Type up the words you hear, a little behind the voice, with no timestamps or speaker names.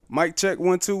Mic check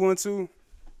 1 2 1 2.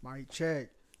 Mic check.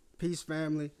 Peace,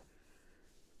 family.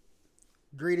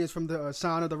 Greetings from the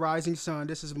sign of the rising sun.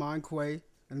 This is Mind Quay,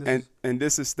 and And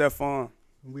this is Stefan.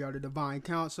 we are the Divine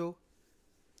Council.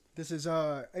 This is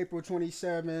April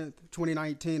 27th,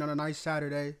 2019, on a nice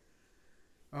Saturday.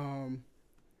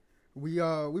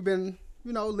 We've been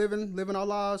living our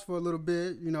lives for a little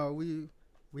bit.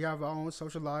 We have our own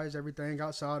social lives, everything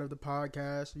outside of the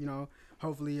podcast.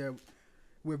 Hopefully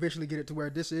we eventually get it to where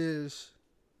this is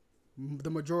the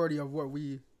majority of what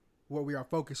we are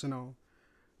focusing on.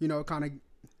 Kind of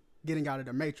getting out of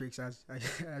the matrix, as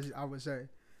I would say.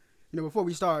 Before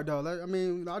we start though,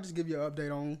 I'll just give you an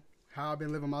update on how I've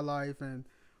been living my life and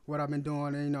what I've been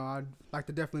doing. And I'd like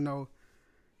to definitely know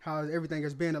how everything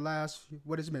has been the last,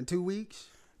 what has it been, 2 weeks?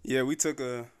 Yeah, we took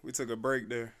a break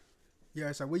there.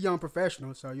 Yeah, so we're young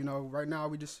professionals. So right now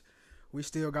we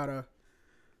still got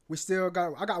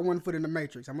I got one foot in the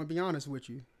matrix. I'm gonna be honest with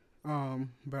you,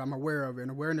 but I'm aware of it.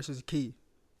 And awareness is key.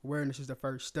 Awareness is the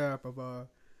first step of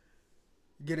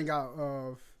getting out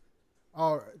of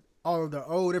all of the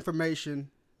old information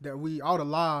that all the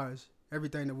lies,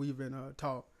 everything that we've been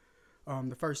taught.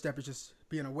 The first step is just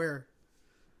being aware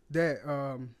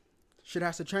that shit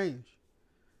has to change.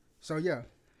 So yeah,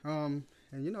 and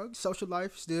social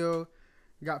life still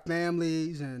got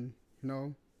families and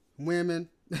women.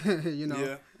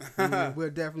 Yeah. we'll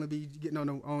definitely be getting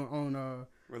on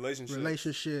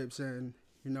relationships and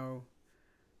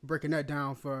breaking that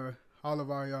down for all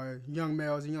of our young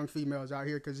males and young females out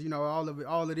here, because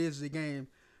all it is a game,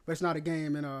 but it's not a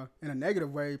game in a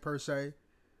negative way per se.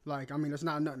 Like, it's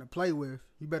not nothing to play with.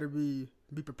 You better be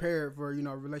prepared for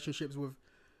relationships with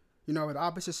with the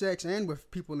opposite sex and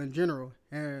with people in general.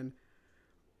 And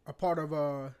a part of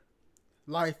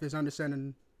life is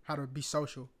understanding how to be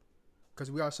social, because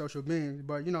we are social beings.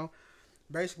 But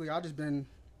basically I've been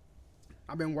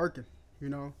working.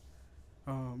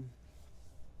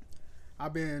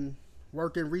 I've been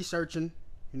working, researching.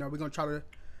 We're gonna try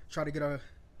to get a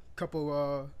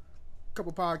couple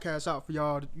podcasts out for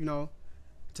y'all.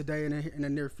 Today and in the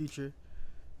near future,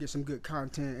 get some good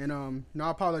content. And I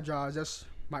apologize. That's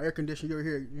my air conditioner. You'll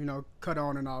hear cut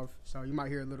on and off, so you might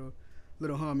hear a little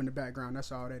hum in the background.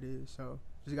 That's all that is. So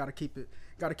just gotta keep the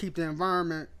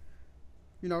environment.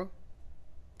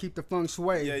 Keep the feng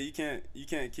shui. Yeah, you can't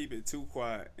keep it too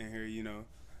quiet in here. You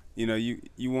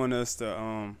want us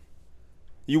to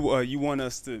you want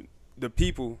us to, the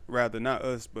people rather, not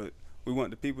us, but we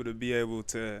want the people to be able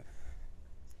to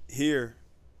hear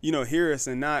us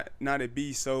and not it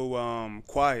be so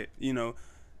quiet.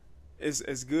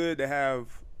 It's good to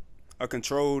have a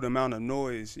controlled amount of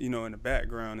noise in the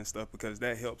background and stuff, because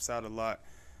that helps out a lot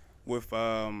with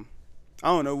I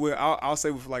don't know, I'll say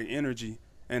with like energy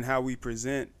and how we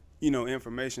present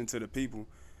information to the people.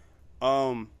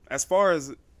 As far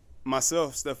as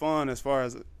myself, Stefan, as far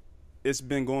as it's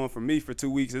been going for me for 2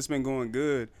 weeks, it's been going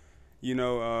good.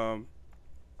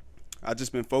 I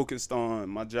just been focused on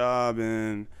my job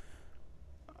and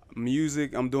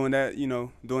music. I'm doing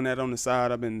that on the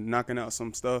side. I've been knocking out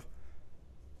some stuff.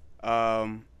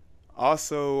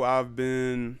 Also, I've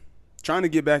been trying to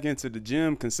get back into the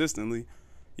gym consistently,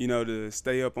 to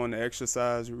stay up on the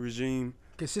exercise regime.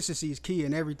 Consistency is key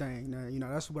in everything.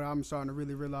 That's what I'm starting to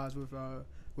really realize with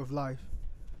life.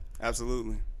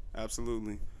 Absolutely.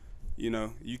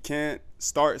 You can't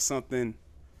start something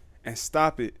and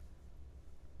stop it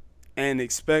and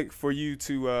expect for you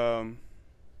to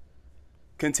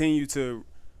continue to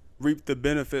reap the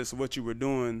benefits of what you were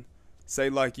doing.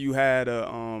 Say like you had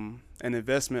an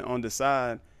investment on the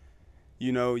side.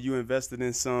 You invested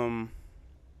in some,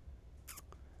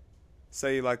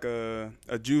 say like a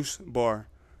juice bar,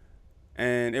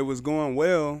 and it was going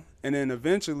well, and then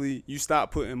eventually you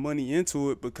stopped putting money into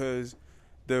it because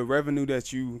the revenue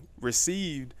that you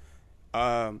received,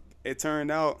 it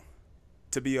turned out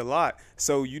to be a lot.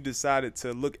 So you decided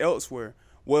to look elsewhere.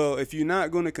 Well, if you're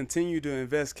not going to continue to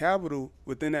invest capital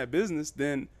within that business,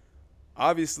 then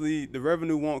obviously the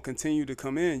revenue won't continue to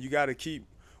come in. You got to keep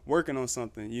working on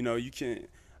something. You can't.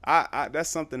 I that's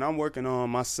something I'm working on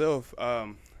myself.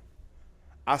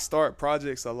 I start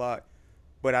projects a lot,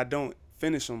 but I don't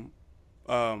finish them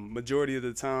majority of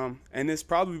the time, and it's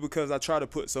probably because I try to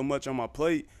put so much on my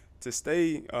plate to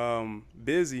stay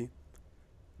busy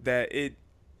that it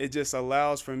just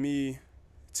allows for me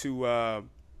to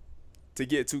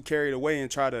get too carried away and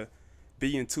try to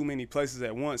be in too many places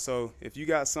at once. So if you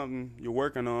got something you're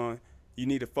working on, you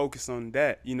need to focus on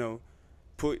that.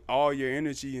 Put all your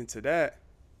energy into that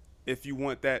if you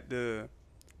want that to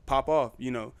pop off.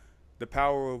 The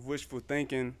power of wishful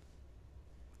thinking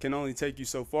can only take you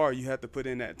so far. You have to put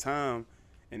in that time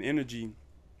and energy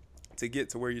to get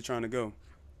to where you're trying to go.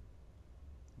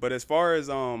 But as far as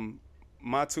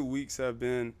my 2 weeks have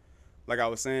been, like I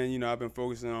was saying, I've been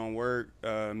focusing on work,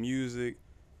 music,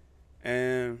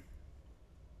 and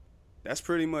that's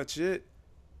pretty much it.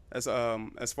 As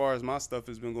far as my stuff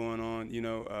has been going on,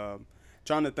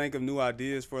 trying to think of new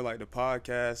ideas for like the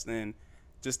podcast and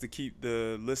just to keep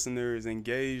the listeners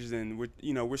engaged. And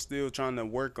we're still trying to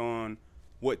work on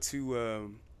what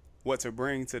to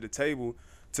bring to the table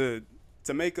to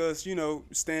make us,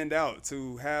 stand out,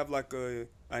 to have like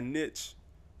a niche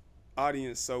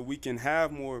audience so we can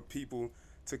have more people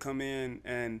to come in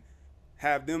and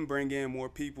have them bring in more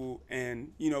people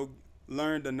and,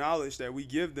 learn the knowledge that we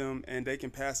give them and they can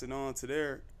pass it on to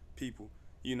their people.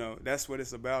 That's what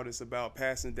it's about. It's about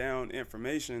passing down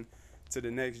information to the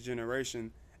next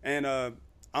generation. And I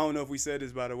don't know if we said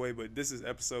this, by the way, but this is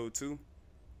episode 2.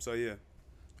 So, yeah.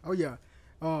 Oh, yeah.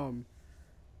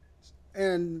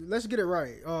 And let's get it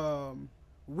right.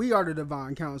 We are the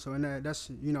Divine Council, and that's,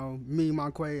 me,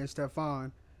 Monquay, and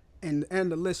Stefan, and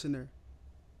the listener.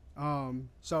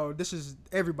 So this is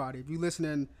everybody. If you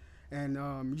listening and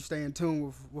you stay in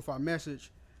tune with our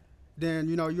message, then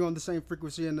you're on the same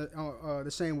frequency and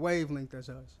the same wavelength as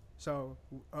us. So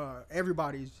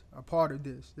everybody's a part of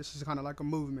this. This is kind of like a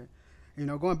movement.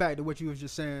 Going back to what you was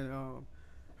just saying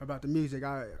about the music,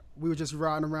 we were just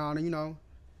riding around, and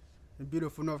in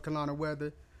beautiful North Carolina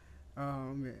weather.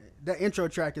 That intro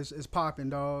track is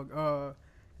popping, dog.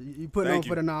 You putting on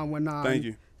for the 919. Thank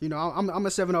you. I'm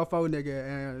a 704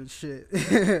 nigga and shit.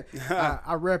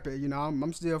 I rep it.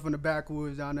 I'm still from the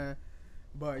backwoods down there,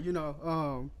 but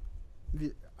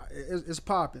it's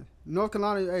popping. North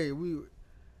Carolina, hey,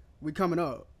 we coming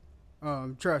up.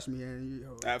 Trust me, and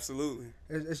absolutely.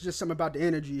 It's just something about the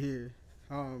energy here.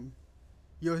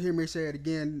 You'll hear me say it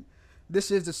again.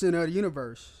 This is the center of the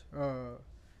universe.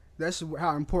 That's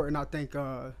how important I think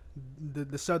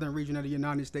the southern region of the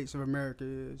United States of America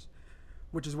is,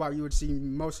 which is why you would see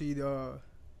mostly the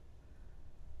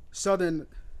southern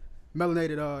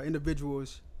melanated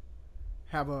individuals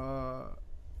have a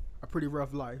pretty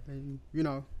rough life. And,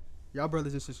 y'all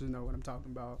brothers and sisters know what I'm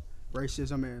talking about.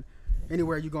 Racism, and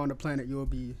anywhere you go on the planet,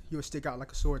 you'll stick out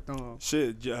like a sore thumb.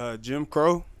 Shit, Jim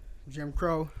Crow. Jim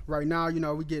Crow. Right now,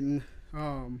 we getting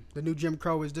the new Jim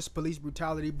Crow is this police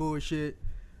brutality bullshit.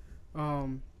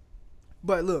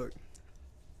 But look,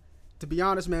 to be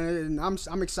honest, man,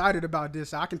 I'm excited about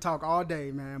this. I can talk all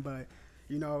day, man, but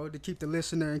to keep the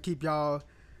listener and keep y'all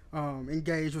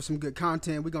engaged with some good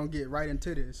content, we're gonna get right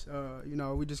into this.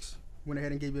 We just went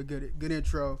ahead and gave you a good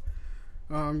intro.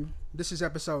 This is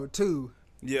episode 2.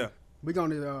 Yeah. We're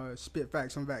gonna spit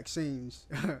facts on vaccines.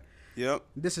 Yep.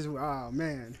 This is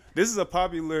man. This is a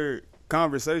popular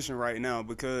conversation right now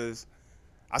because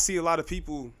I see a lot of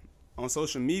people on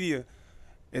social media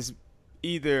is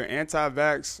either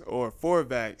anti-vax or for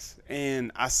vax,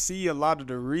 and I see a lot of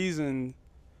the reasoning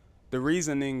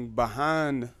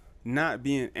behind not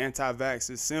being anti-vax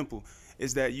is simple.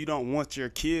 Is that you don't want your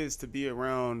kids to be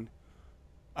around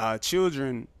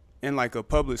children in like a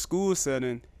public school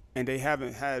setting and they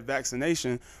haven't had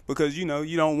vaccination because you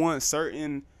don't want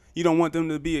them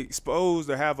to be exposed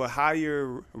or have a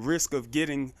higher risk of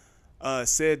getting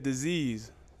said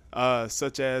disease,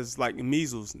 such as like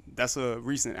measles. That's a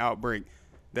recent outbreak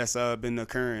that's been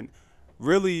occurring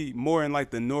really more in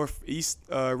like the northeast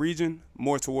region,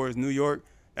 more towards New York.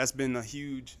 That's been a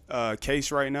huge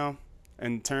case right now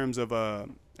in terms of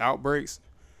outbreaks.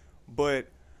 But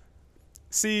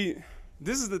see,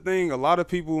 this is the thing a lot of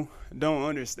people don't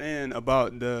understand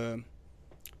about the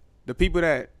people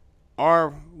that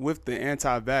are with the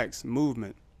anti-vax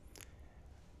movement.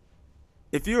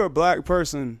 If you're a black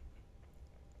person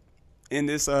in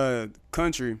this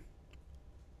country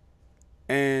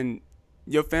and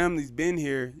your family's been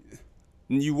here,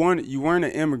 and you weren't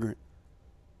an immigrant.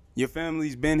 Your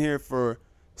family's been here for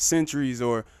centuries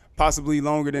or possibly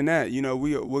longer than that.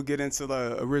 We'll get into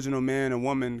the original man and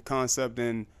woman concept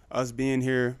and us being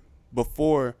here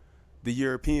before the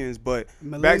Europeans. But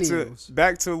back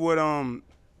to what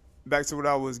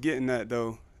I was getting at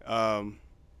though.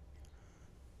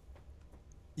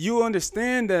 You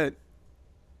understand that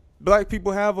black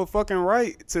people have a fucking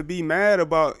right to be mad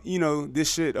about,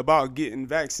 this shit about getting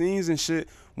vaccines and shit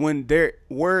when there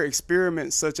were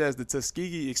experiments such as the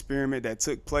Tuskegee experiment that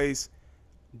took place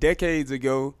decades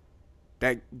ago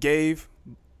that gave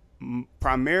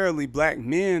primarily black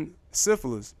men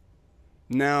syphilis.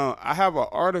 Now, I have an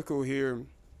article here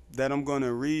that I'm going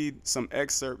to read some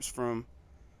excerpts from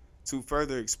to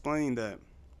further explain that.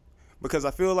 Because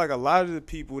I feel like a lot of the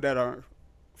people that are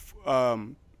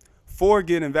for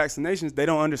getting vaccinations, they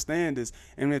don't understand this.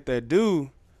 And if they do,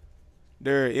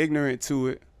 they're ignorant to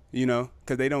it, you know,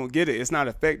 because they don't get it. It's not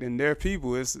affecting their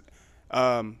people. It's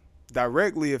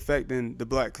directly affecting the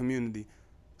black community.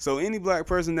 So any black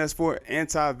person that's for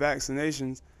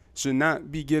anti-vaccinations should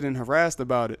not be getting harassed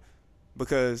about it,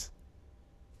 because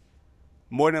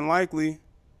more than likely,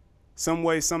 some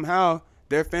way, somehow,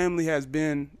 their family has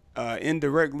been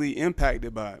indirectly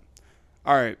impacted by it.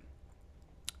 All right.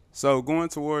 So going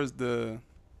towards the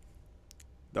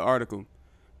article.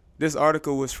 This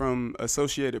article was from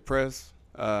Associated Press,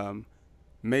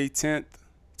 May 10th,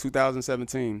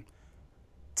 2017.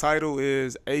 Title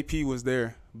is AP was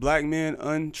there. Black men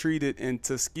untreated in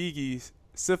Tuskegee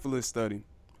syphilis study.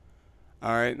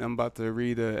 All right, I'm about to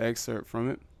read an excerpt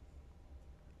from it.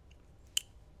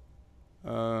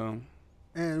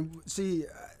 And see,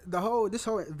 this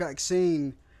whole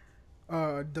vaccine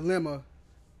dilemma,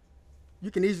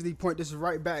 you can easily point this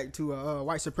right back to a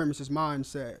white supremacist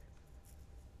mindset.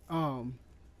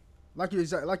 Like you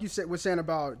said, was saying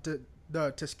about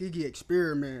the Tuskegee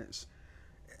experiments.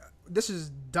 This is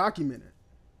documented.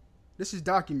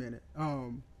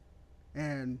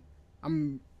 And I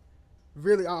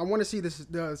want to see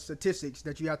the statistics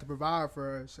that you have to provide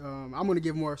for us. I'm going to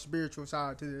give more spiritual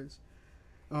side to this.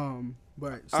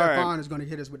 But Stephon is going to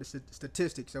hit us with the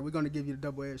statistics, so we're going to give you the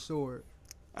double-edged sword.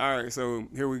 All right, so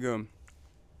here we go.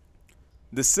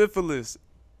 The syphilis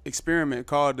experiment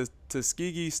called the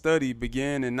Tuskegee study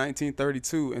began in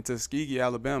 1932 in Tuskegee,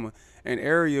 Alabama, an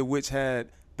area which had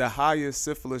the highest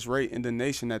syphilis rate in the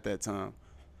nation at that time.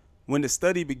 When the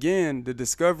study began, the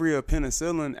discovery of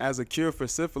penicillin as a cure for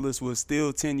syphilis was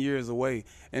still 10 years away,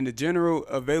 and the general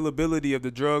availability of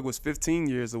the drug was 15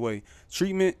 years away.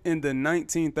 Treatment in the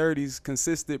 1930s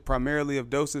consisted primarily of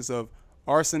doses of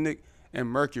arsenic and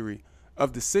mercury.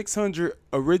 Of the 600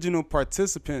 original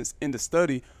participants in the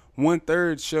study,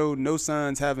 1/3 showed no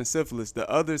signs having syphilis. The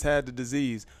others had the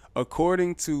disease.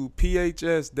 According to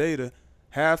PHS data,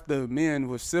 half the men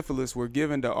with syphilis were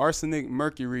given the arsenic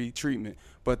mercury treatment,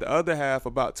 but the other half,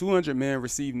 about 200 men,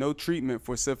 received no treatment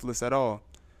for syphilis at all.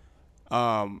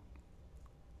 Let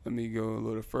me go a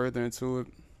little further into it.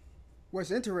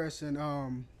 What's interesting, I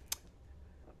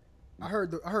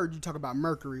heard you talk about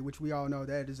mercury, which we all know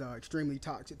that is extremely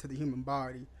toxic to the human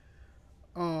body.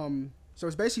 So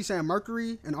it's basically saying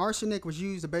mercury and arsenic was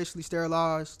used to basically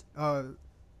sterilize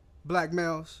black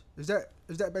males. Is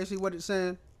that basically what it's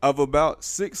saying? Of about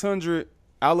 600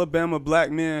 Alabama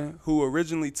black men who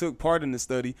originally took part in the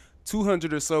study,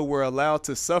 200 or so were allowed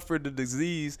to suffer the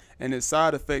disease and its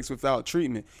side effects without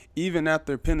treatment, even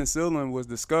after penicillin was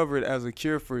discovered as a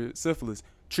cure for syphilis.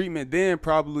 Treatment then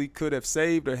probably could have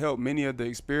saved or helped many of the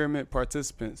experiment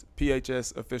participants,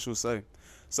 PHS officials say.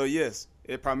 So yes,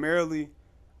 it primarily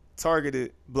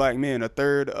targeted black men.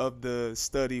 1/3 of the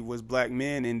study was black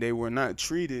men, and they were not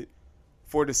treated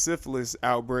for the syphilis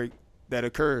outbreak that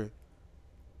occurred.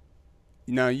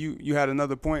 Now, you had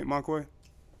another point, Marquay?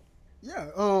 Yeah.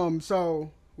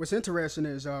 So what's interesting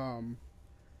is I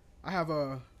have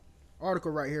a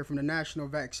article right here from the National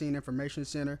Vaccine Information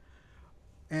Center,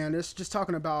 and it's just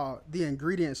talking about the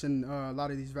ingredients in a lot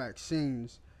of these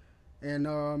vaccines,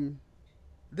 and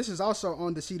this is also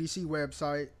on the CDC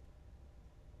website.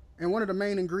 And one of the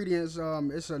main ingredients,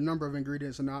 it's a number of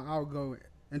ingredients, and I'll go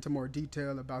into more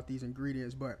detail about these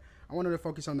ingredients, but I wanted to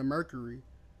focus on the mercury.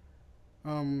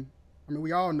 I mean,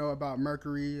 we all know about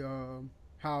mercury,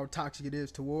 how toxic it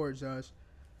is towards us,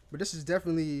 but this is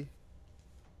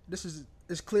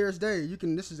it's clear as day.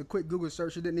 This is a quick Google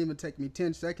search. It didn't even take me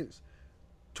 10 seconds,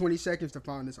 20 seconds to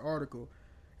find this article,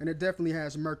 and it definitely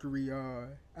has mercury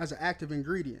as an active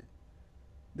ingredient.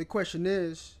 The question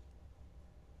is,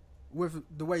 with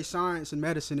the way science and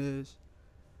medicine is,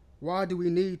 why do we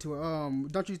need to,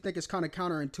 don't you think it's kind of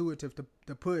counterintuitive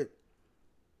to put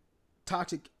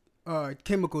toxic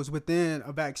chemicals within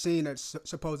a vaccine that's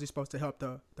supposedly supposed to help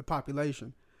the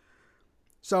population?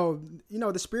 So,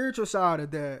 the spiritual side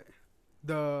of that,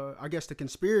 I guess the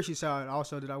conspiracy side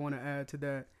also that I want to add to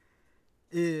that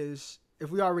is,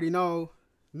 if we already know,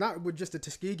 not with just the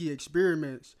Tuskegee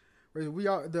experiments,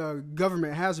 where the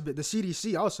government has been, the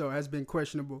CDC also has been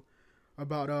questionable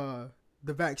about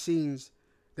the vaccines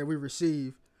that we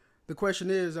receive. The question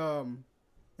is,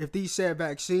 if these said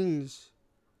vaccines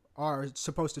are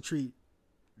supposed to treat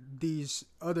these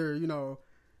other,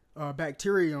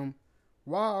 bacterium,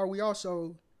 why are we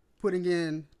also putting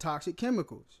in toxic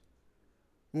chemicals?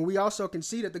 When we also can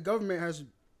see that the government has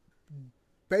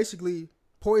basically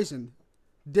poisoned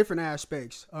different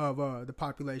aspects of the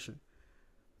population.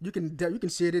 You can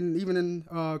see it even in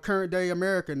current day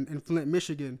America, in Flint,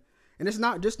 Michigan. And it's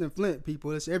not just in Flint,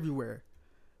 people. It's everywhere.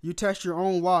 You test your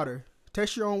own water.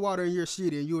 Test your own water in your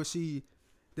city, and you will see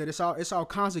that it's all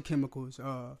kinds of chemicals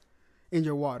in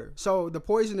your water. So the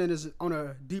poisoning is on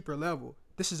a deeper level.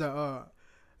 This is an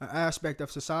aspect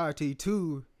of society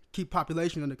to keep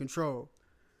population under control.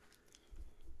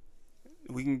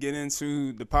 We can get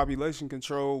into the population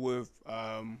control with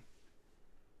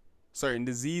certain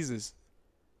diseases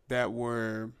that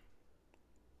were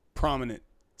prominent,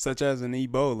 such as an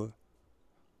Ebola.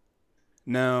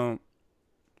 Now,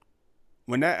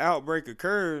 when that outbreak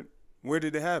occurred, where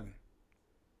did it happen?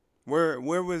 Where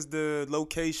was the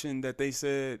location that they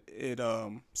said it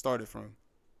started from?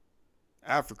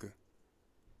 Africa.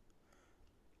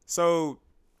 So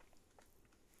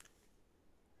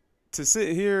to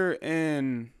sit here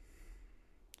and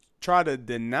try to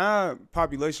deny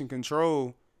population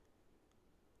control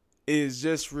is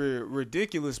just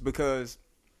ridiculous, because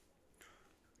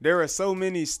there are so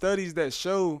many studies that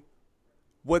show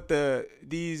what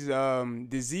these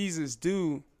diseases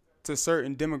do to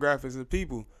certain demographics of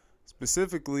people,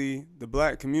 specifically the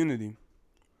black community.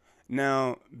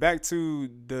 Now, back to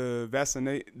the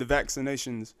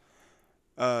vaccinations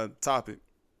topic.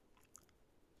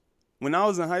 When I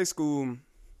was in high school,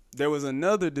 there was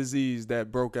another disease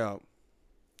that broke out.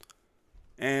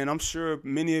 And I'm sure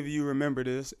many of you remember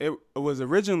this. It was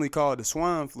originally called the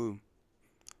swine flu,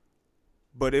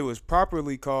 but it was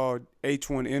properly called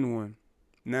H1N1.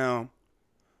 Now,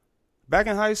 back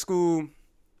in high school,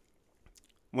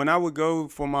 when I would go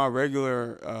for my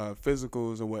regular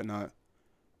physicals or whatnot,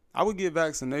 I would get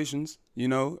vaccinations.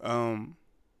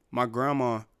 My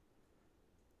grandma,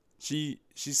 she's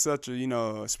such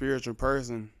a spiritual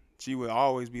person. She would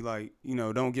always be like,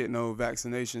 don't get no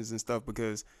vaccinations and stuff,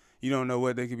 because you don't know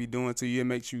what they could be doing to you. It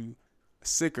makes you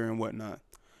sicker and whatnot.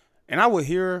 And I would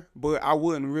hear, but I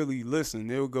wouldn't really listen.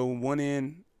 It would go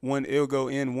it'll go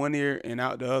in one ear and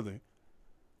out the other.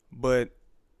 But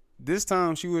this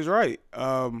time she was right.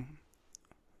 I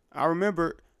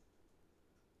remember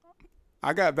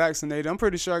I got vaccinated. I'm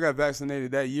pretty sure I got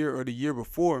vaccinated that year or the year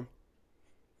before.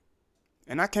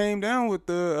 And I came down with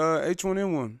the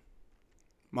H1N1.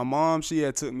 My mom, she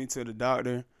had took me to the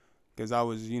doctor because I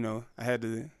was, I had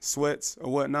the sweats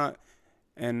or whatnot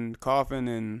and coughing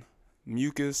and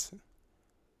mucus.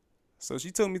 So she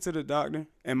took me to the doctor.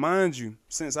 And mind you,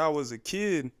 since I was a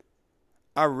kid,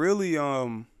 I really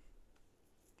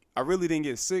didn't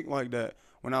get sick like that.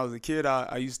 When I was a kid,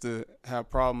 I used to have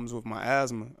problems with my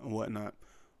asthma and whatnot.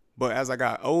 But as I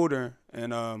got older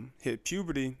and hit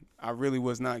puberty, I really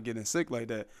was not getting sick like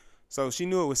that. So she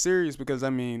knew it was serious because, I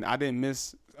didn't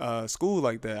miss school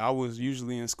like that. I was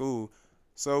usually in school.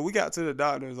 So we got to the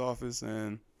doctor's office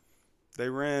and they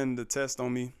ran the test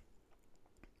on me.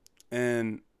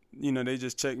 And, they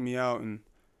just checked me out and,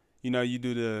 you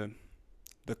do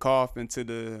the cough into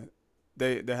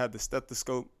they have the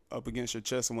stethoscope up against your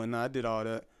chest and whatnot. I did all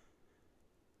that.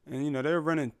 And, they were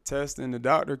running tests and the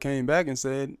doctor came back and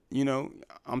said,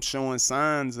 I'm showing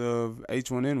signs of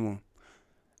H1N1.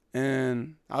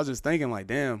 And I was just thinking like,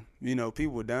 damn,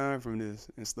 people are dying from this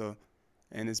and stuff.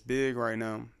 And it's big right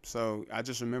now. So I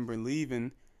just remember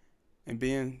leaving and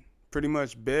being pretty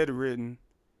much bedridden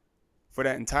for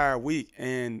that entire week.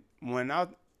 And when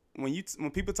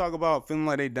people talk about feeling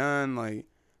like they dying, like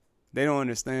they don't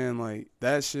understand, like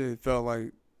that shit felt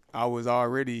like I was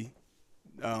already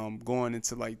going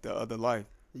into like the other life.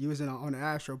 You was on the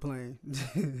astral plane.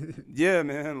 Yeah,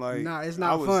 man. Like, nah, it's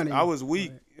not funny. I was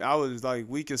weak. I was like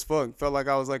weak as fuck. Felt like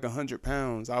I was like 100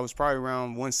 pounds. I was probably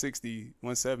around 160,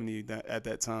 170 at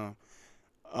that time.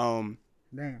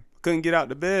 Damn. Couldn't get out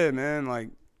the bed, man. Like,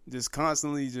 just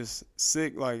constantly just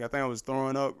sick. Like, I think I was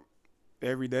throwing up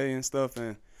every day and stuff.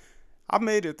 And I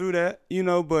made it through that,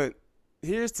 but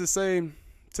here's to say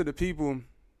to the people,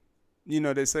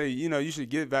 they say, you should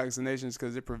get vaccinations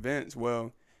because it prevents.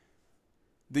 Well,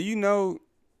 do you know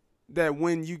that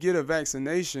when you get a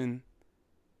vaccination,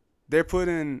 they're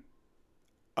putting,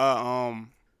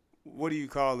 what do you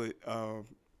call it? I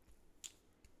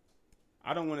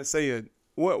don't want to say it.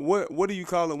 What do you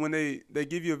call it when they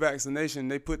give you a vaccination?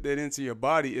 They put that into your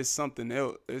body. It's something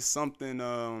else. It's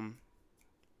something.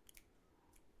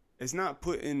 It's not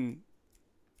putting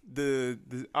the.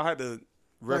 I had to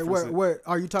reference it. What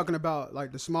are you talking about?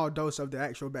 Like the small dose of the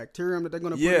actual bacterium that they're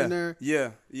gonna put in there?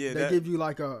 Yeah. They give you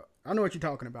like I know what you're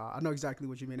talking about. I know exactly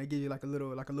what you mean. They give you like a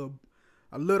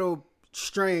little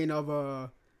strain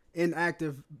of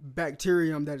inactive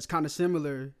bacterium that is kind of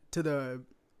similar to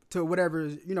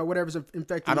whatever's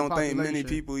infecting. I don't think many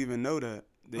people even know that.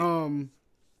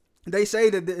 They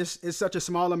say that it's such a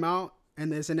small amount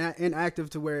and it's inactive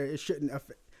to where it shouldn't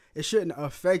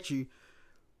affect you.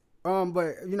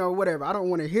 But whatever. I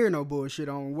don't want to hear no bullshit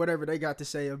on whatever they got to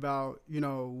say about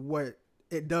what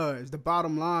It does. The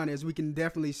bottom line is we can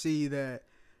definitely see that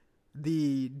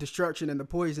the destruction and the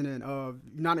poisoning of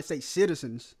United States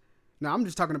citizens. Now, I'm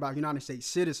just talking about United States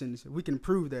citizens. We can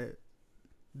prove that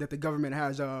the government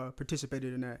has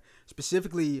participated in that.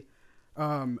 Specifically,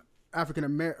 African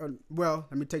American. Well,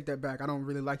 let me take that back. I don't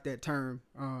really like that term,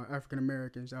 African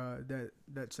Americans.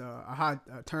 That's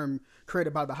a term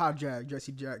created by the hijack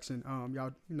Jesse Jackson.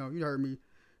 Y'all, you heard me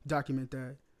document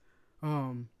that.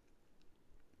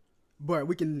 But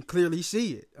we can clearly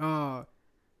see it.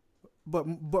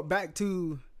 But back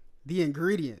to the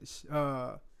ingredients.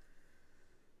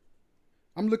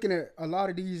 I'm looking at a lot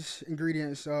of these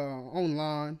ingredients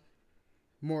online.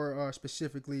 More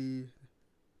specifically,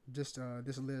 just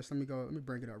this list. Let me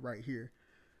bring it up right here.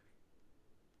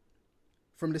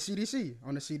 From the CDC,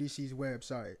 on the CDC's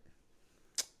website.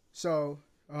 So,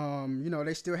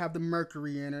 they still have the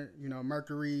mercury in it.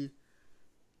 Mercury,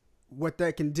 what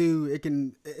that can do,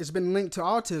 it's been linked to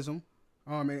autism,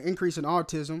 an increase in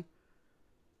autism,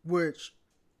 which,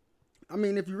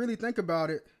 if you really think about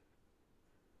it,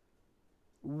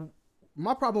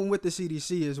 my problem with the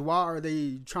CDC is, why are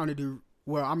they trying to do,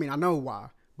 well, I know why,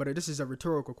 but this is a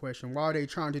rhetorical question. Why are they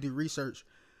trying to do research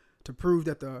to prove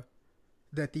that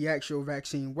the actual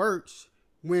vaccine works,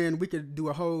 when we could do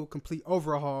a whole complete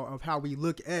overhaul of how we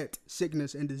look at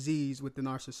sickness and disease within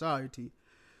our society?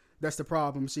 That's the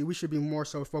problem. See, we should be more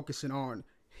so focusing on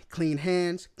clean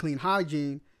hands, clean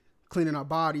hygiene, cleaning our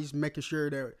bodies, making sure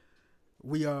that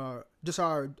we just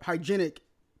are hygienic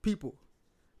people.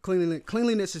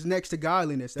 Cleanliness is next to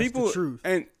godliness. That's the truth.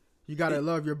 And you gotta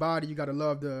love your body. You gotta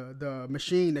love the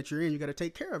machine that you're in. You gotta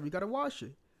take care of it. You gotta wash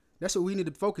it. That's what we need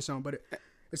to focus on. But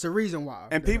it's a reason why.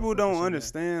 And people don't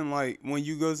understand. Like, when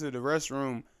you go to the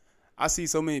restroom, I see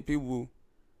so many people,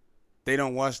 they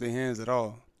don't wash their hands at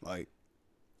all. Like,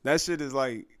 that shit is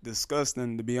like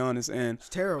disgusting, to be honest. And it's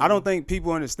terrible. I don't think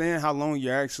people understand how long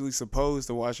you're actually supposed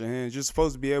to wash your hands. You're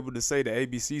supposed to be able to say the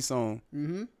ABC song.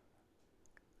 Mm-hmm.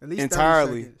 At least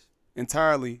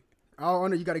entirely. Oh,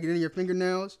 no, you got to get in your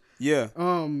fingernails. Yeah.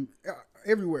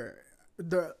 Everywhere.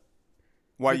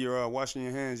 While you're washing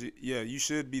your hands, you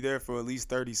should be there for at least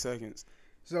 30 seconds.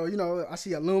 So, I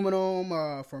see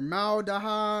aluminum,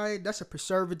 formaldehyde. That's a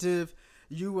preservative.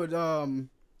 You would,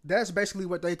 that's basically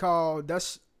what they call,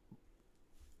 that's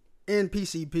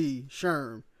NPCP,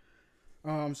 SHRM.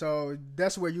 So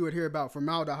that's where you would hear about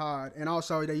formaldehyde. And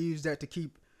also they use that to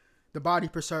keep the body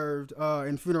preserved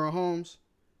in funeral homes.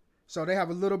 So they have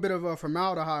a little bit of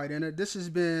formaldehyde in it. This has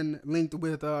been linked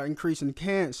with increasing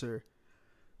cancer.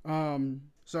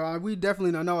 So we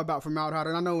definitely don't know about formaldehyde.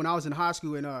 And I know when I was in high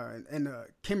school in the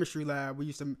chemistry lab, we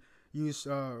used to use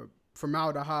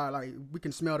formaldehyde. Like, we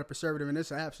can smell the preservative, and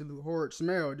it's an absolute horrid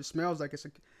smell. It just smells like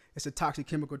it's a toxic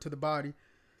chemical to the body.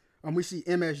 We see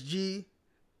MSG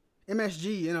in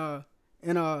a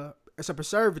it's a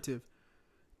preservative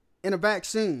in a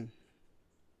vaccine.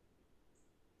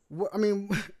 What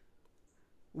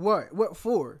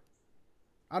for?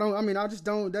 I just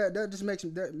don't. That just makes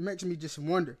me just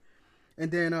wonder. And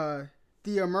then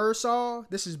thimerosal.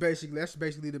 That's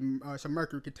basically some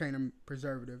mercury containing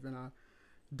preservative, and I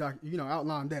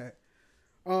outline that.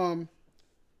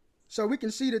 So we can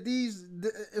see that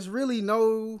it's really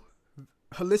no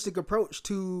holistic approach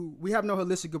to. We have no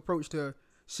holistic approach to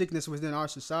sickness within our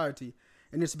society,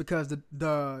 and it's because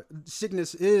the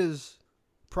sickness is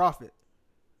profit.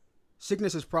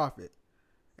 Sickness is profit.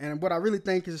 And what I really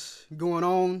think is going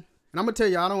on, and I'm gonna tell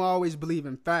you, I don't always believe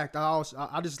in fact. I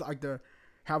just like to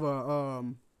have a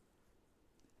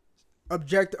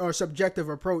objective or subjective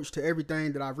approach to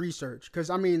everything that I've researched. Because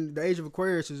the Age of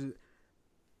Aquarius is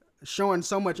showing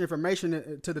so much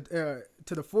information to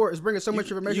the fore. It's bringing so much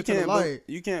information to the light.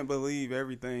 You can't believe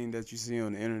everything that you see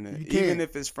on the internet, even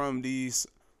if it's from these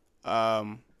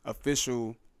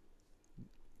official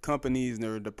companies and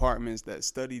their departments that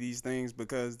study these things,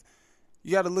 because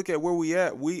you got to look at where we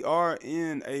at. We are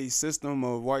in a system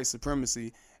of white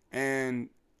supremacy, and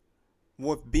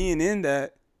with being in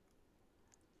that,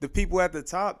 the people at the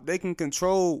top, they can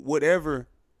control whatever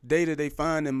data they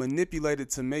find and manipulate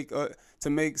it to make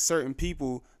certain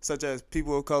people, such as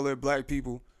people of color, black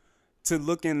people, to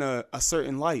look in a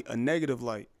certain light, a negative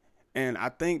light. And I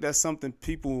think that's something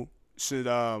people should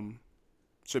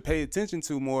pay attention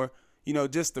to more.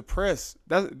 Just the press.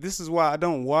 This is why I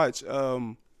don't watch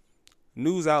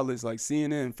news outlets like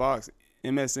CNN, Fox,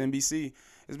 MSNBC.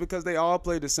 It's because they all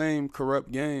play the same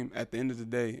corrupt game at the end of the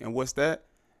day. And what's that?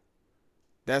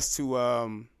 That's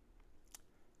to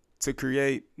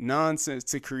create nonsense,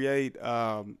 to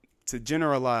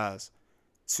generalize,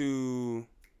 to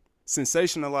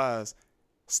sensationalize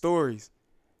stories,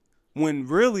 when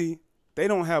really they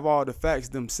don't have all the facts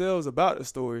themselves about the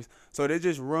stories. So they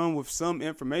just run with some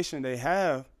information they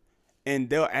have, and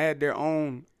they'll add their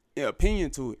own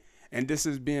opinion to it. And this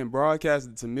is being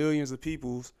broadcasted to millions of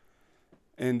people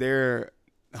in their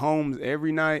homes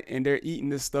every night, and they're eating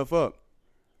this stuff up.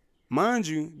 Mind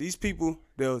you, these people,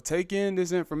 they'll take in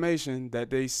this information that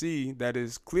they see that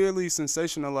is clearly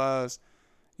sensationalized,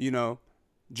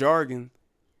 jargon,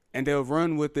 and they'll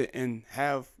run with it and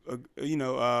have,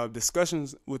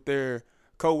 discussions with their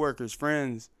coworkers,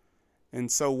 friends, and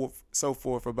so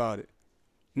forth about it.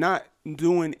 Not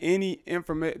doing any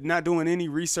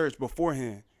research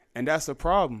beforehand, and that's a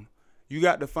problem. You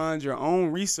got to find your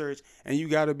own research, and you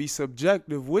got to be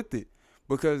subjective with it,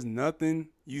 because nothing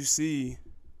you see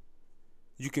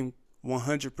you can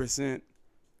 100%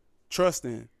 trust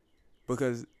in,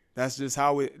 because that's just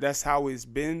how it's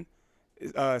been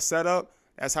set up.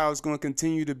 That's how it's going to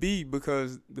continue to be,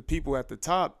 because the people at the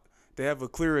top, they have a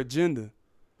clear agenda.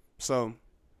 So,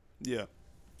 yeah.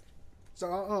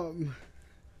 So,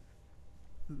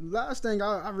 last thing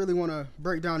I really want to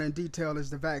break down in detail is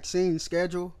the vaccine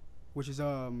schedule, which is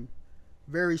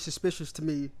very suspicious to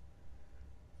me.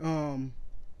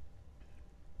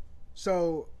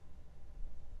 So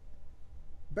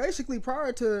basically,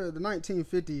 prior to the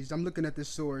 1950s, I'm looking at this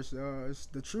source. It's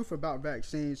The Truth About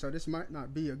Vaccines. So this might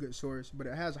not be a good source, but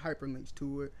it has hyperlinks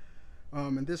to it.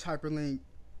 And this hyperlink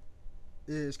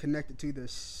is connected to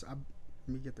this. Let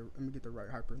me get the right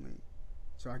hyperlink,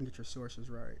 so I can get your sources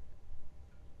right.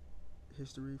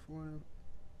 History for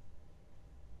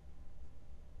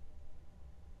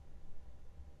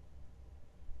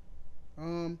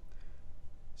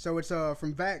So it's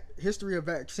from History of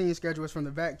Vaccine Schedule. It's from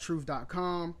the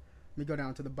vactruth.com. Let me go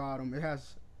down to the bottom. It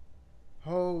has a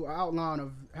whole outline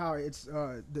of how it's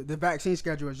the vaccine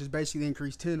schedule has just basically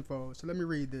increased tenfold. So let me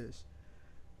read this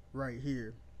right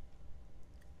here.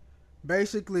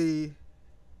 Basically,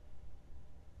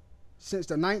 since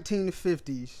the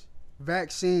 1950s,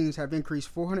 vaccines have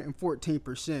increased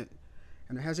 414%,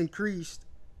 and it has increased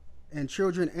in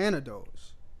children and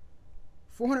adults.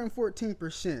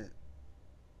 414%.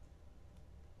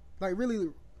 Like, really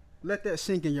let that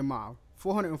sink in your mouth.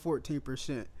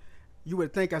 414%. You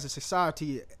would think as a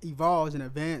society evolves and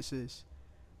advances,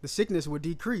 the sickness would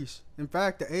decrease. In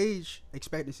fact, the age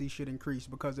expectancy should increase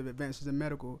because of advances in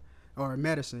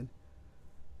medicine.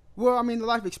 Well, I mean, the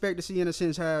life expectancy in a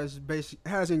sense has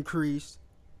increased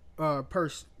per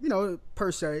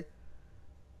se.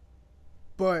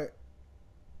 But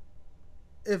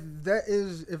if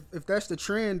that's the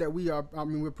trend that we are, I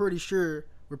mean, we're pretty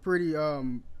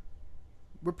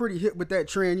hit with that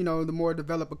trend. The more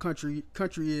developed a country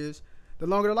is, the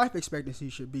longer the life expectancy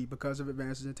should be because of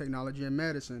advances in technology and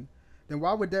medicine. Then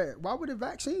why would the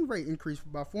vaccine rate increase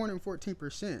by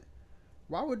 414%?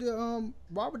 Why would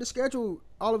the schedule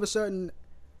all of a sudden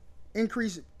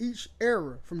increase each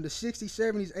era from the 60s,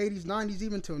 70s, 80s, 90s,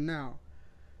 even till now?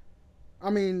 I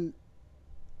mean,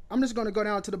 I'm just going to go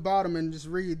down to the bottom and just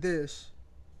read this,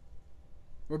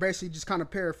 or basically just kind of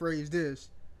paraphrase this.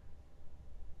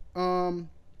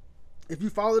 If you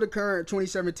follow the current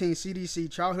 2017 CDC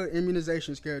childhood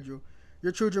immunization schedule,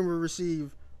 your children will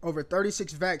receive over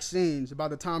 36 vaccines by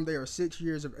the time they are 6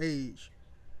 years of age.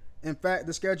 In fact,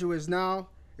 the schedule is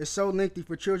so lengthy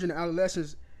for children and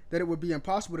adolescents that it would be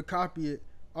impossible to copy it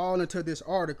all into this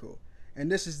article.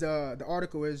 And this is the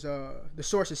article is the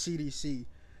source is CDC.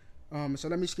 So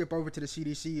let me skip over to the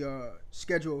CDC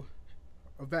schedule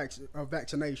of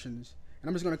vaccinations. And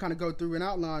I'm just going to kind of go through and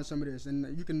outline some of this.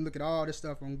 And you can look at all this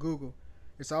stuff on Google.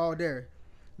 It's all there.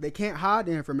 They can't hide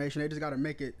the information. They just got to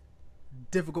make it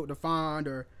difficult to find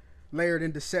or layered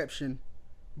in deception.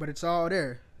 But it's all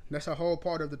there. That's a whole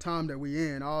part of the time that we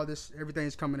in. All this,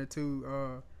 everything's coming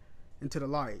into the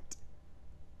light.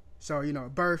 So,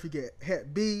 birth, you get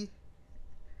Hep B.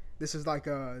 This is like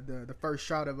the first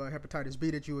shot of hepatitis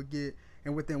B that you would get.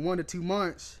 And within 1 to 2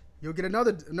 months, you'll get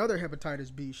another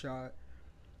hepatitis B shot.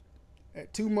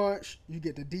 At 2 months, you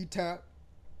get the DTaP,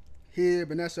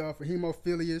 Hib, and that's for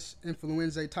Haemophilus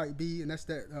influenzae type B, and that's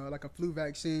like a flu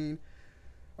vaccine.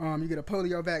 You get a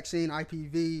polio vaccine,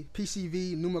 IPV,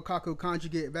 PCV, pneumococcal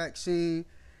conjugate vaccine,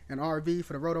 and RV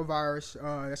for the rotavirus.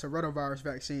 That's a rotavirus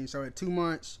vaccine. So at 2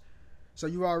 months, so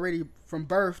you already from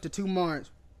birth to 2 months,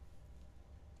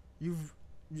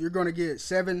 you're going to get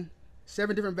seven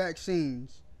different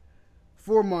vaccines.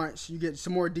 4 months, you get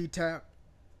some more DTaP,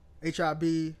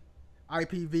 HIB,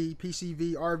 IPV,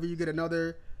 PCV, RV. You get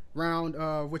another round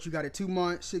of what you got at 2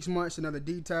 months. 6 months, another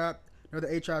DTaP, another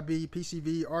HIB,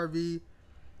 PCV, RV.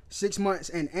 6 months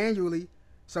and annually.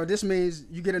 So this means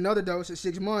you get another dose at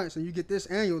 6 months, and you get this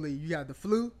annually. You got the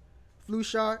flu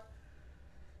shot,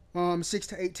 6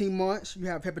 to 18 months, you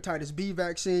have hepatitis B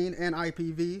vaccine and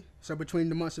IPV. So between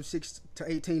the months of 6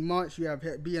 to 18 months, you have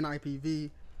Hep B and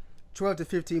IPV. 12 to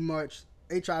 15 months,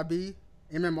 HIV,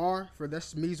 MMR, for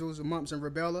that's measles, mumps, and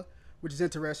rubella, which is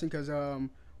interesting because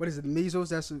what is it? Measles.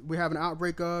 That's we have an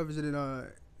outbreak of. Is it in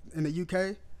the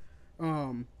UK?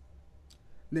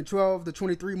 Then 12 to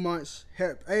 23 months,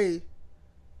 Hep A.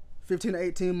 15 to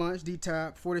 18 months,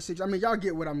 DTaP. 46. I mean, y'all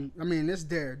get what I mean, it's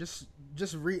there. Just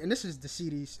read, and this is the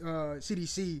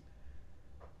CDC.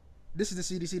 This is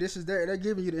the CDC. This is there. They're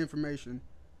giving you the information.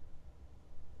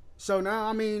 So now,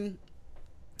 I mean,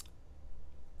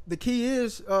 the key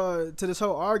is to this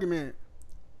whole argument.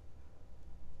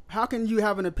 How can you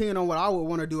have an opinion on what I would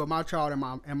want to do with my child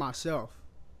and myself?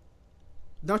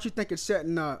 Don't you think it's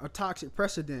setting a toxic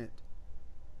precedent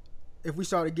if we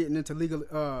started getting into legal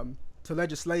to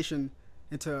legislation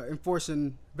into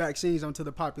enforcing vaccines onto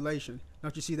the population?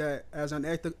 Don't you see that as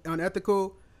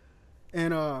unethical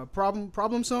and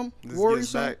problemsome,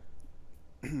 worrisome?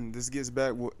 This gets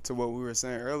back to what we were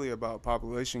saying earlier about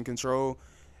population control,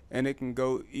 and it can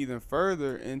go even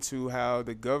further into how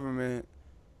the government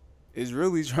is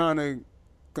really trying to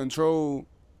control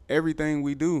everything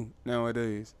we do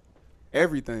nowadays.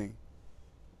 Everything.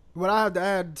 What I have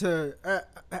to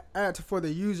add to for the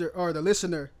user or the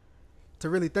listener to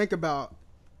really think about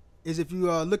is if you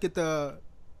look at the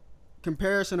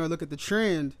comparison or look at the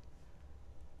trend,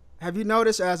 have you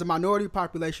noticed as the minority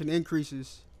population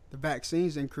increases, the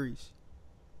vaccines increase?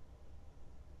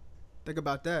 Think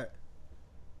about that.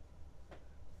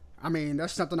 I mean,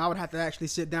 that's something I would have to actually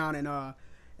sit down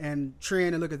and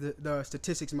trend and look at the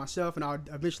statistics myself, and I'll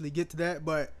eventually get to that.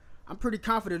 But I'm pretty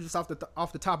confident just off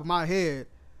the top of my head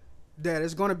that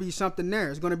it's going to be something there.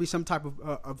 It's going to be some type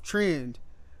of trend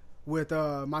with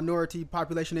minority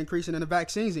population increasing and the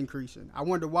vaccines increasing. I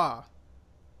wonder why.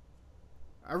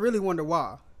 I really wonder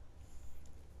why.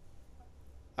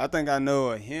 I think I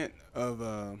know a hint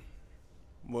of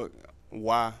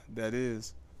why that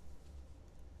is.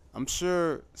 I'm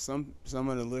sure some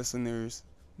of the listeners,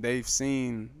 they've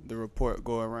seen the report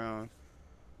go around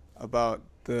about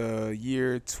the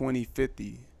year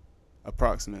 2050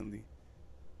 approximately.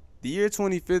 The year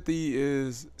 2050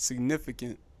 is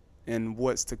significant in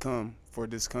what's to come for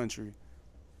this country.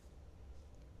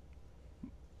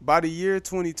 By the year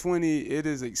 2020, it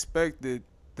is expected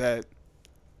that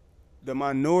the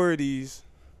minorities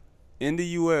in the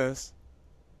U.S.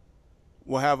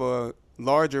 will have a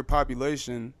larger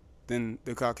population than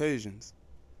the Caucasians.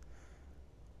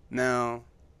 Now,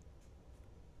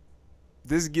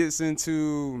 this gets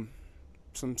into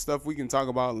some stuff we can talk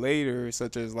about later,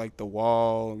 such as like the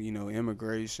wall,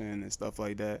 immigration and stuff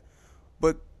like that.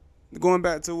 But going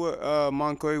back to what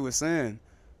Monquay was saying,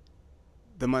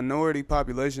 the minority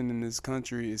population in this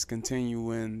country is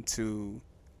continuing to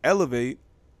elevate.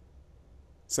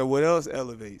 So what else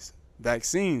elevates?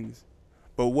 Vaccines.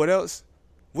 But what else?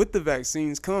 With the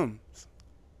vaccines comes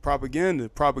propaganda.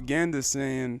 Propaganda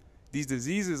saying these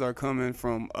diseases are coming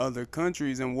from other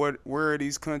countries, and where are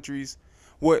these countries?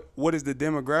 What is the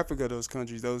demographic of those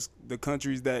countries? The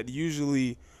countries that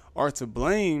usually are to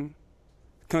blame,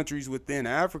 countries within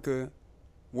Africa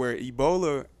where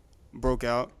Ebola broke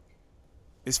out,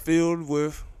 is filled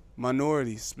with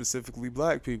minorities, specifically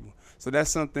black people. So that's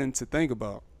something to think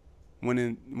about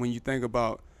when you think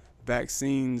about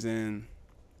vaccines and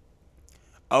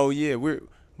we're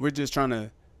just trying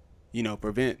to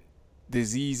prevent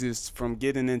diseases from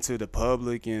getting into the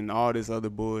public and all this other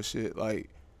bullshit. Like,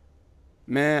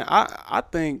 man, I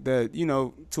think that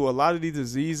to a lot of these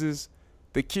diseases,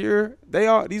 the cure,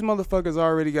 these motherfuckers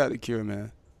already got the cure,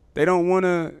 man. They don't want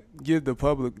to give the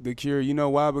public the cure. You know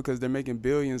why? Because they're making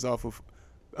billions off of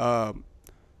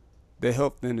the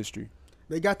health industry.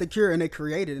 They got the cure and they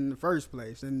created it in the first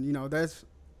place. And, that's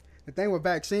the thing with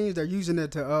vaccines. They're using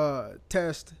it to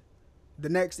test the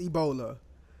next Ebola,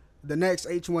 the next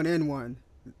H1N1.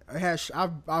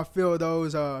 I feel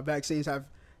those vaccines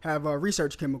have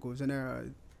research chemicals in there.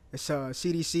 It's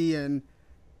CDC and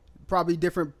probably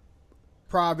different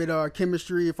private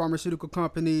chemistry pharmaceutical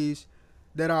companies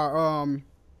that are, in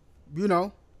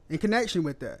connection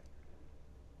with that.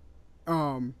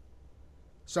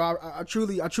 So I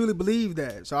truly believe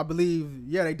that. So I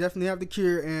believe, they definitely have the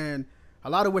cure, and a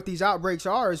lot of what these outbreaks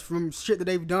are is from shit that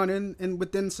they've done in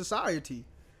within society.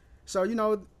 So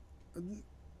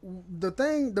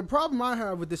the problem I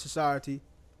have with this society,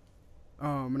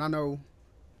 and I know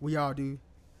we all do,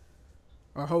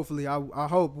 or hopefully I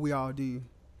hope we all do,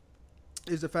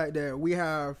 is the fact that we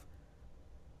have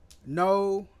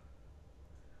no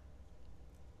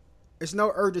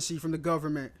urgency from the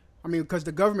government I mean, because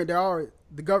the government, the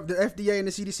FDA and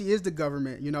the CDC is the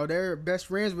government. You know, they're best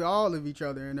friends with all of each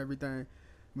other and everything.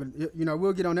 But you know,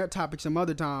 we'll get on that topic some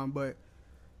other time. But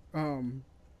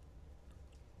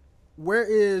where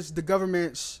is the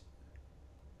government's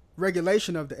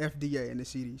regulation of the FDA and the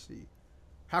CDC?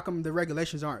 How come the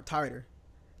regulations aren't tighter?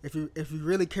 If you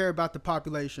really care about the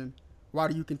population, why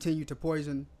do you continue to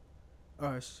poison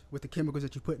us with the chemicals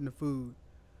that you put in the food?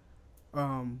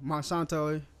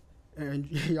 Monsanto, and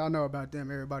y'all know about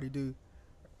them. Everybody do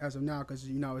as of now, because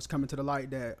you know it's coming to the light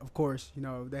that, of course, you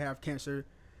know they have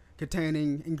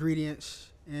cancer-containing ingredients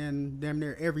and damn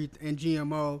near and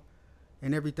GMO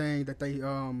and everything that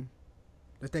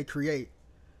they create.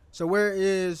 So where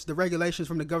is the regulations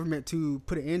from the government to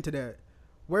put an end to that?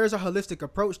 Where is a holistic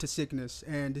approach to sickness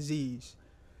and disease?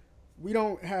 We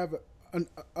don't have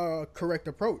a correct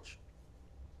approach.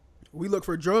 We look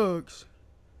for drugs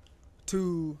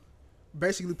to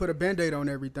basically put a Band-Aid on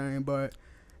everything, but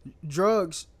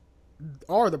drugs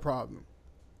are the problem.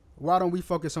 Why don't we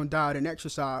focus on diet and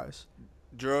exercise?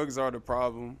 Drugs are the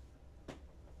problem.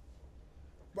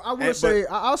 But I will say,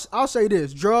 I'll say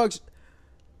this: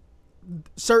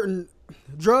 certain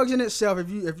drugs in itself.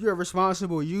 If you're a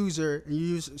responsible user and you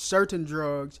use certain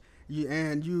drugs,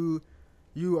 you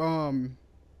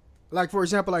like, for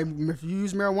example, like if you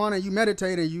use marijuana, you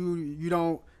meditate and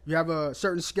you have a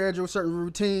certain schedule, certain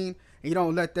routine, and you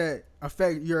don't let that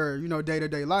affect your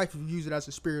day-to-day life. If you use it as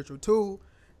a spiritual tool,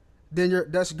 then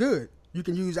that's good. You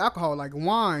can use alcohol like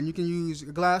wine. You can use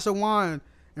a glass of wine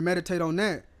and meditate on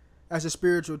that as a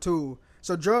spiritual tool.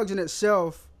 So drugs in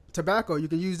itself, tobacco, you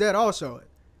can use that also.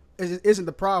 It isn't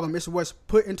the problem. It's what's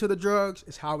put into the drugs.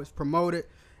 It's how it's promoted,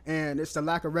 and it's the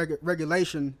lack of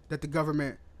regulation that the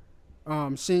government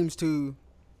seems to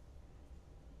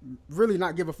really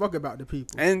not give a fuck about the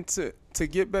people. And to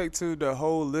get back to the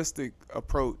holistic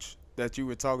approach that you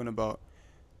were talking about,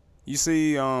 you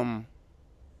see,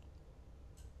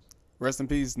 rest in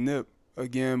peace, Nip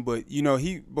again. But you know,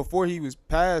 before he was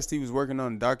passed, he was working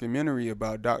on a documentary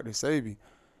about Dr. Sebi.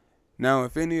 Now,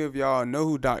 if any of y'all know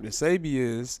who Dr. Sebi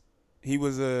is, he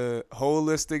was a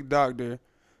holistic doctor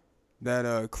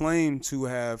that claimed to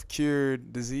have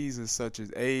cured diseases such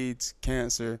as AIDS,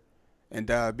 cancer, and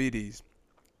diabetes.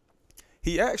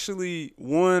 He actually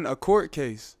won a court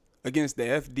case against the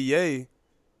FDA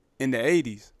in the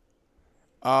 80s.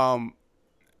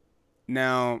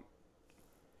 Now,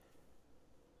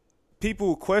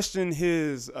 people question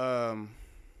his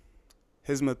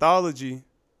mythology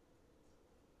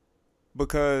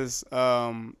because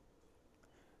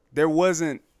there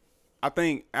wasn't, I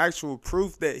think, actual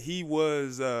proof that he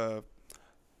was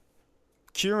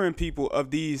curing people of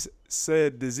these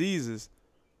said diseases.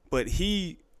 But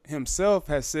he himself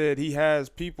has said he has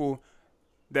people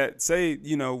that say,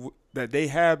 that they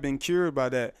have been cured by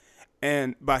that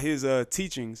and by his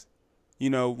teachings,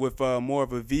 with more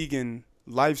of a vegan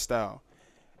lifestyle.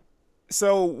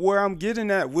 So where I'm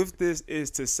getting at with this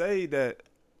is to say that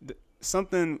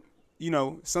something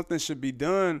should be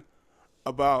done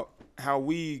about how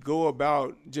we go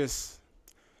about just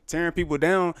tearing people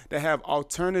down that have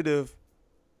alternative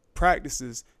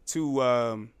practices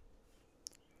to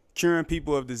curing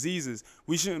people of diseases.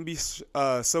 We shouldn't be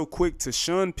so quick to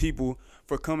shun people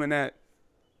for coming at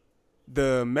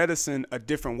the medicine a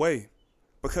different way.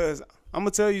 Because I'm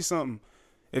going to tell you something.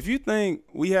 If you think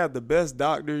we have the best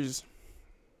doctors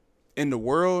in the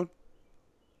world,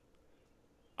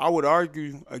 I would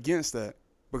argue against that.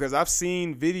 Because I've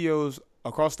seen videos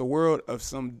across the world of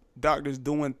some doctors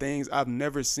doing things I've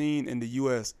never seen in the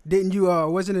U.S. Didn't you,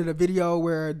 wasn't it a video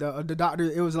where the doctor,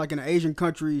 it was like in an Asian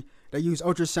country, they used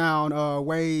ultrasound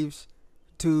waves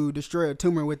to destroy a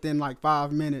tumor within like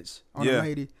 5 minutes on a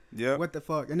lady? Yeah. What the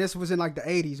fuck? And this was in like the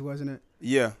 80s, wasn't it?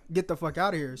 Yeah. Get the fuck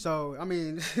out of here. So, I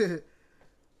mean,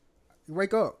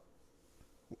 wake up.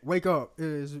 Wake up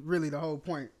is really the whole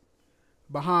point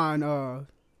behind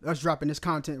us dropping this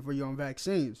content for you on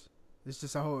vaccines. It's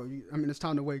just it's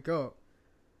time to wake up.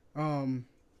 One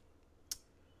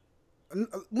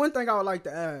thing I would like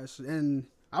to ask, and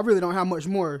I really don't have much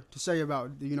more to say about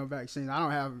vaccines. I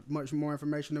don't have much more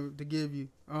information to give you.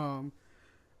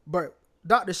 But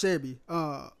Dr. Sebi,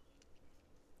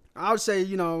 I would say,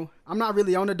 I'm not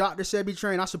really on the Dr. Sebi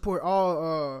train. I support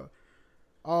all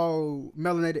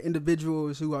melanated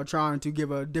individuals who are trying to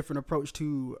give a different approach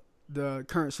to the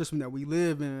current system that we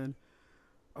live in.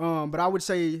 But I would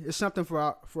say it's something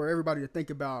for everybody to think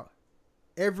about.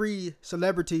 Every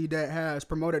celebrity that has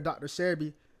promoted Dr.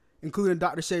 Sebi, including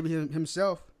Dr. Sebi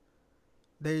himself,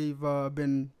 they've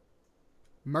been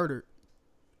murdered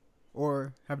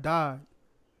or have died.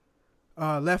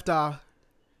 Left Eye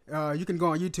You can go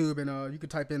on YouTube and you can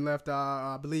type in Left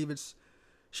Eye. I believe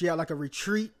she had like a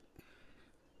retreat.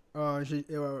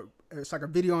 It's like a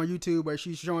video on YouTube where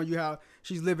she's showing you how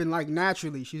she's living like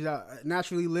naturally. She's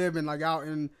naturally living like out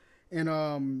in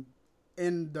the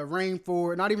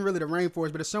rainforest. Not even really the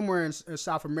rainforest, but it's somewhere in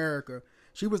South America.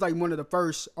 She was like one of the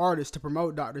first artists to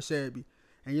promote Dr. Sebi.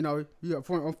 And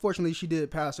unfortunately she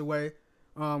did pass away,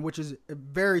 which is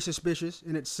very suspicious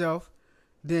in itself.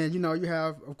 Then you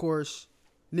have, of course,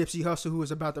 Nipsey Hussle, who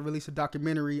is about to release a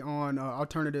documentary on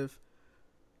alternative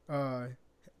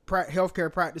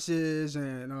healthcare practices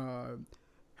and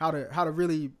how to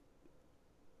really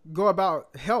go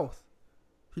about health,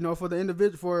 for the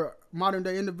individual, for modern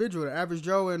day individual, the average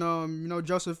Joe, and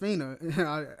Josephina.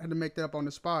 I had to make that up on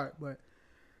the spot, but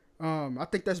I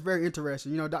think that's very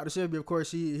interesting. Dr. Sebi, of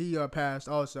course, he passed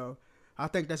also. I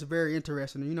think that's very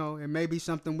interesting. And maybe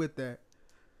something with that.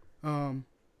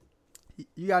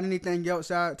 You got anything else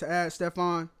to add,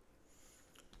 Stefan?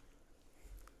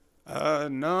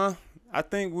 No. I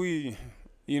think we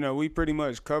pretty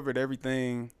much covered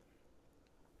everything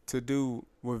to do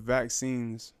with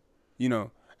vaccines,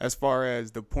 as far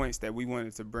as the points that we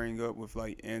wanted to bring up with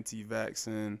like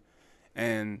anti-vaccine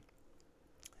and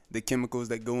the chemicals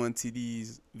that go into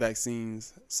these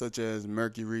vaccines, such as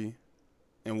mercury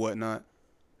and whatnot.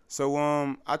 So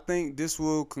I think this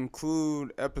will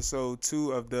conclude episode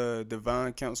 2 of the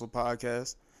Divine Counsel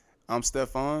podcast. I'm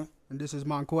Stefan. And this is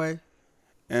Monquay.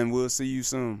 And we'll see you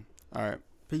soon. All right.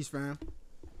 Peace, fam.